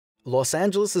Los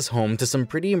Angeles is home to some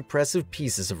pretty impressive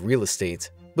pieces of real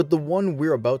estate, but the one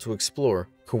we're about to explore,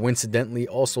 coincidentally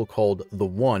also called The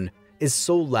One, is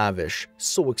so lavish,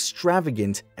 so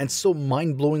extravagant, and so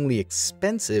mind-blowingly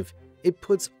expensive, it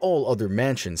puts all other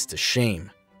mansions to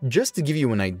shame. Just to give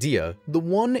you an idea, The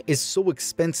One is so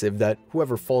expensive that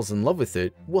whoever falls in love with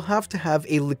it will have to have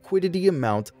a liquidity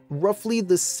amount roughly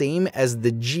the same as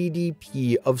the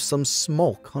GDP of some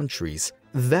small countries.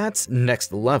 That's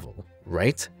next level,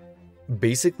 right?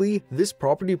 Basically, this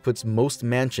property puts most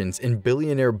mansions in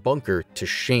Billionaire bunker to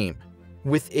shame.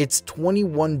 With its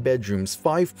 21 bedrooms,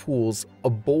 5 pools, a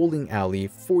bowling alley,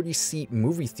 40-seat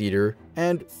movie theater,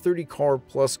 and 30-car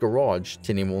plus garage,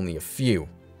 to name only a few.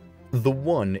 The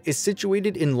One is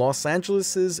situated in Los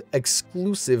Angeles'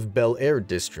 exclusive Bel Air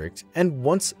district, and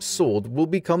once sold will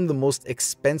become the most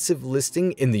expensive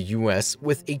listing in the US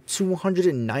with a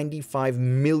 $295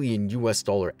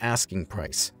 million asking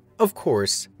price. Of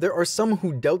course, there are some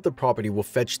who doubt the property will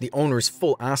fetch the owner's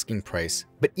full asking price,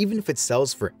 but even if it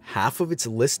sells for half of its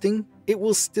listing, it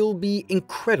will still be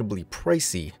incredibly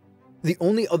pricey. The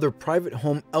only other private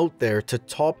home out there to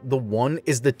top The One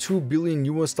is the $2 billion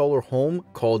home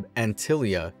called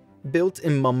Antilia. Built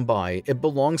in Mumbai, it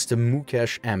belongs to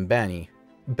Mukesh Ambani.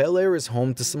 Bel Air is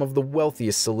home to some of the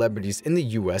wealthiest celebrities in the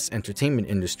US entertainment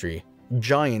industry.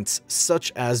 Giants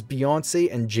such as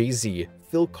Beyoncé and Jay-Z,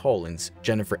 Phil Collins,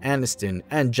 Jennifer Aniston,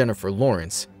 and Jennifer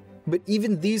Lawrence. But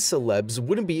even these celebs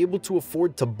wouldn't be able to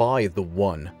afford to buy The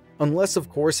One, unless of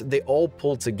course they all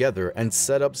pull together and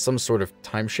set up some sort of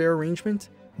timeshare arrangement.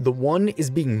 The One is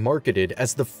being marketed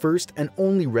as the first and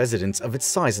only residence of its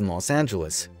size in Los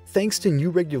Angeles, thanks to new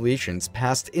regulations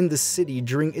passed in the city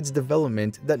during its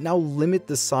development that now limit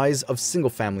the size of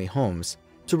single-family homes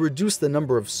to reduce the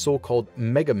number of so-called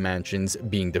mega mansions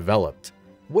being developed.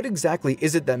 What exactly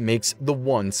is it that makes The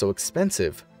One so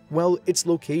expensive? Well, its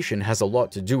location has a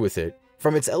lot to do with it.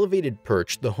 From its elevated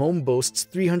perch, the home boasts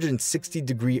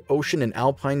 360-degree ocean and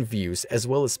alpine views as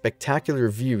well as spectacular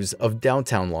views of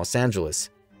downtown Los Angeles.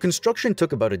 Construction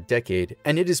took about a decade,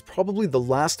 and it is probably the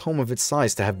last home of its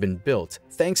size to have been built,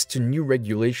 thanks to new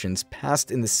regulations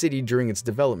passed in the city during its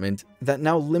development that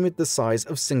now limit the size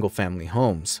of single-family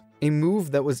homes. A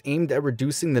move that was aimed at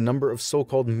reducing the number of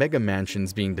so-called mega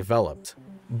mansions being developed.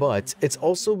 But it's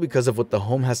also because of what the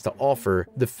home has to offer,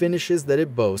 the finishes that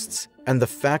it boasts, and the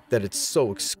fact that it's so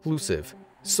exclusive.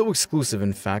 So exclusive,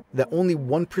 in fact, that only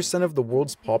 1% of the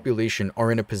world's population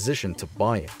are in a position to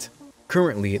buy it.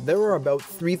 Currently, there are about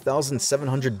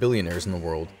 3,700 billionaires in the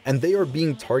world, and they are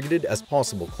being targeted as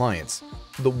possible clients.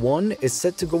 The One is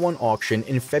set to go on auction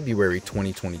in February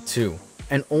 2022.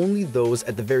 And only those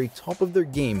at the very top of their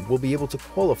game will be able to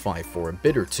qualify for a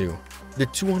bid or two. The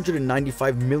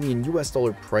 $295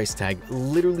 million price tag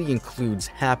literally includes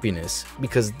happiness,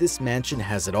 because this mansion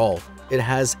has it all. It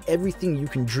has everything you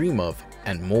can dream of,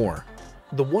 and more.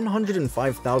 The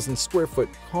 105,000 square foot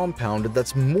compound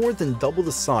that's more than double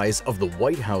the size of the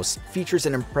White House features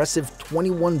an impressive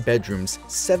 21 bedrooms,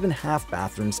 7 half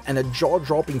bathrooms, and a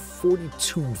jaw-dropping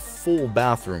 42 full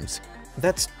bathrooms.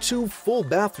 That's 2 full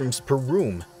bathrooms per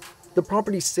room. The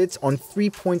property sits on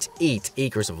 3.8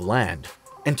 acres of land.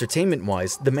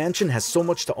 Entertainment-wise, the mansion has so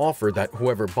much to offer that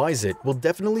whoever buys it will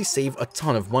definitely save a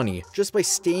ton of money just by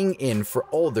staying in for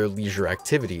all their leisure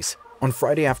activities. On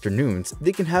Friday afternoons,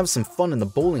 they can have some fun in the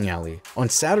bowling alley. On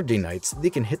Saturday nights, they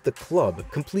can hit the club,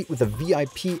 complete with a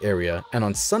VIP area, and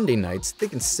on Sunday nights, they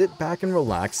can sit back and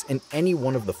relax in any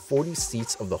one of the 40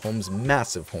 seats of the home's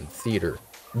massive home theater.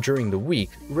 During the week,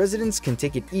 residents can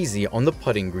take it easy on the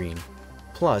putting green.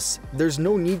 Plus, there's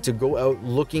no need to go out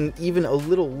looking even a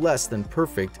little less than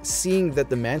perfect, seeing that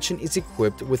the mansion is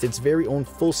equipped with its very own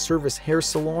full-service hair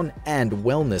salon and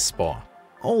wellness spa.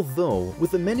 Although,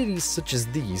 with amenities such as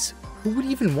these, who would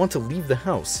even want to leave the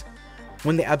house?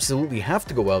 When they absolutely have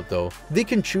to go out though, they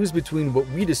can choose between what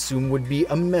we'd assume would be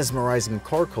a mesmerizing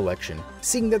car collection,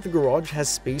 seeing that the garage has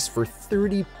space for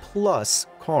 30 plus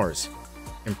cars.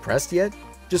 Impressed yet?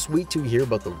 Just wait till you hear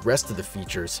about the rest of the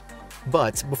features.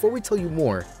 But before we tell you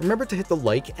more, remember to hit the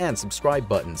like and subscribe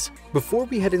buttons. Before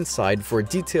we head inside for a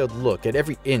detailed look at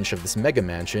every inch of this mega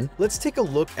mansion, let's take a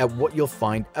look at what you'll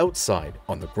find outside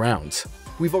on the grounds.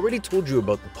 We've already told you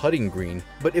about the putting green,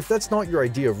 but if that's not your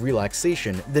idea of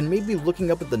relaxation, then maybe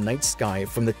looking up at the night sky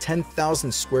from the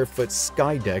 10,000 square foot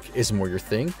sky deck is more your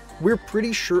thing. We're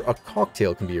pretty sure a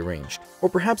cocktail can be arranged, or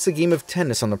perhaps a game of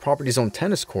tennis on the property's own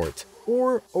tennis court,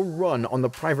 or a run on the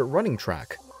private running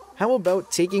track. How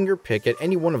about taking your pick at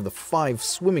any one of the 5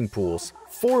 swimming pools,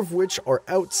 4 of which are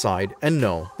outside, and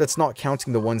no, that's not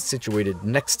counting the one situated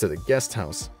next to the guest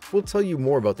house. We'll tell you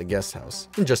more about the guest house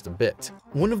in just a bit.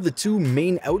 One of the two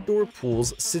main outdoor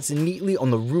pools sits neatly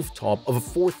on the rooftop of a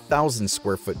 4,000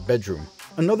 square foot bedroom.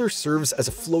 Another serves as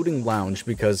a floating lounge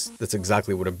because that's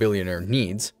exactly what a billionaire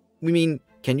needs. We mean,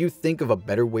 can you think of a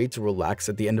better way to relax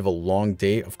at the end of a long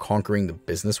day of conquering the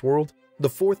business world? The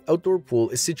fourth outdoor pool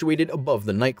is situated above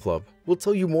the nightclub. We'll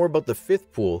tell you more about the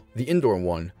fifth pool, the indoor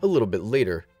one, a little bit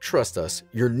later. Trust us,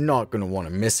 you're not going to want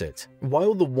to miss it.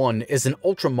 While the one is an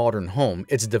ultra-modern home,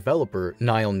 its developer,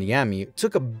 Niall Niami,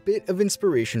 took a bit of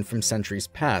inspiration from centuries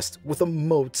past with a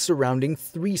moat surrounding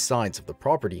three sides of the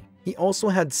property. He also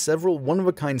had several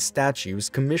one-of-a-kind statues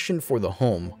commissioned for the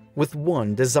home, with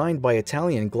one designed by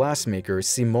Italian glassmaker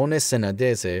Simone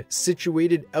Senadese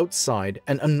situated outside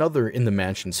and another in the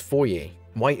mansion's foyer.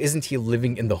 Why isn't he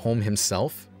living in the home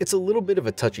himself? It's a little bit of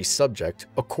a touchy subject.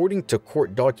 According to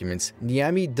court documents,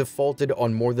 Niami defaulted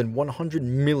on more than 100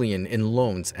 million in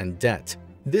loans and debt.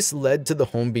 This led to the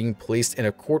home being placed in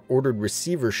a court-ordered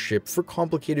receivership for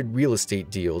complicated real estate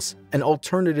deals, an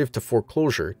alternative to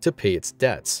foreclosure to pay its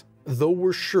debts. Though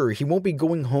we're sure he won't be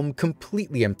going home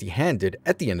completely empty-handed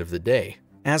at the end of the day.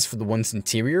 As for the one's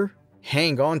interior,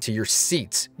 hang on to your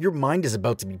seats, your mind is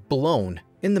about to be blown.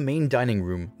 In the main dining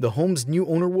room, the home's new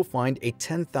owner will find a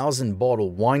 10,000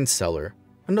 bottle wine cellar.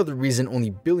 Another reason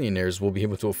only billionaires will be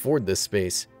able to afford this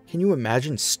space. Can you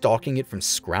imagine stocking it from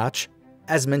scratch?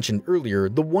 As mentioned earlier,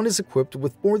 the one is equipped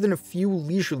with more than a few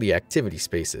leisurely activity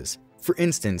spaces. For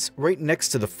instance, right next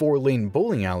to the 4-lane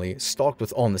bowling alley stocked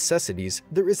with all necessities,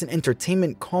 there is an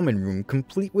entertainment common room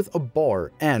complete with a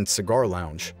bar and cigar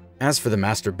lounge. As for the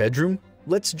master bedroom,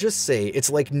 let's just say it's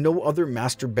like no other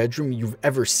master bedroom you've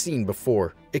ever seen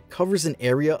before. It covers an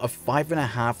area of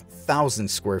 5,500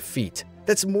 square feet.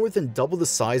 That's more than double the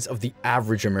size of the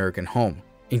average American home,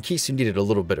 in case you needed a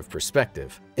little bit of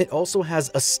perspective. It also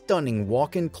has a stunning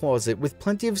walk-in closet with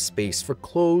plenty of space for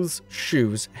clothes,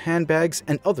 shoes, handbags,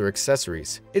 and other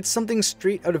accessories. It's something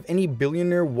straight out of any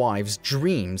billionaire wife's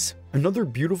dreams. Another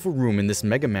beautiful room in this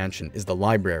mega mansion is the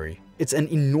library. It's an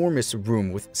enormous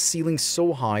room with ceilings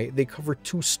so high they cover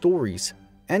 2 stories.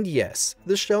 And yes,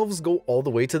 the shelves go all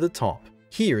the way to the top.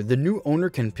 Here, the new owner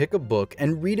can pick a book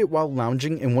and read it while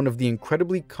lounging in one of the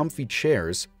incredibly comfy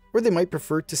chairs, or they might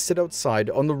prefer to sit outside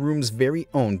on the room's very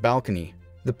own balcony.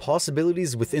 The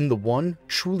possibilities within the one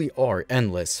truly are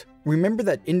endless. Remember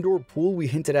that indoor pool we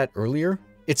hinted at earlier?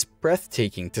 It's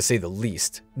breathtaking to say the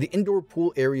least. The indoor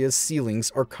pool area's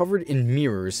ceilings are covered in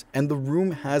mirrors and the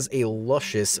room has a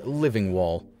luscious living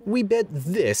wall. We bet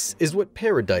this is what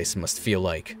paradise must feel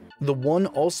like. The one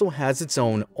also has its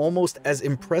own, almost as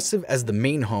impressive as the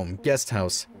main home, guest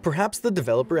house. Perhaps the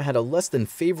developer had a less than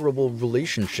favorable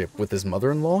relationship with his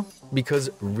mother-in-law? Because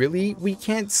really, we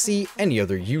can't see any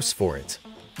other use for it.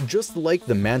 Just like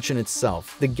the mansion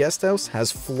itself, the guest house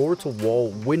has floor-to-wall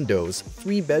windows,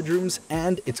 3 bedrooms,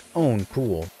 and its own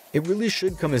pool. It really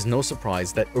should come as no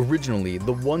surprise that originally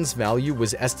the one's value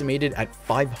was estimated at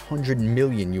 $500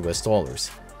 million US.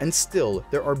 And still,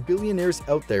 there are billionaires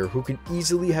out there who could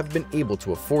easily have been able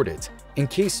to afford it. In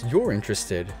case you're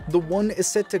interested, the one is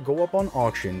set to go up on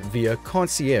auction via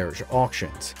concierge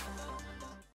auctions.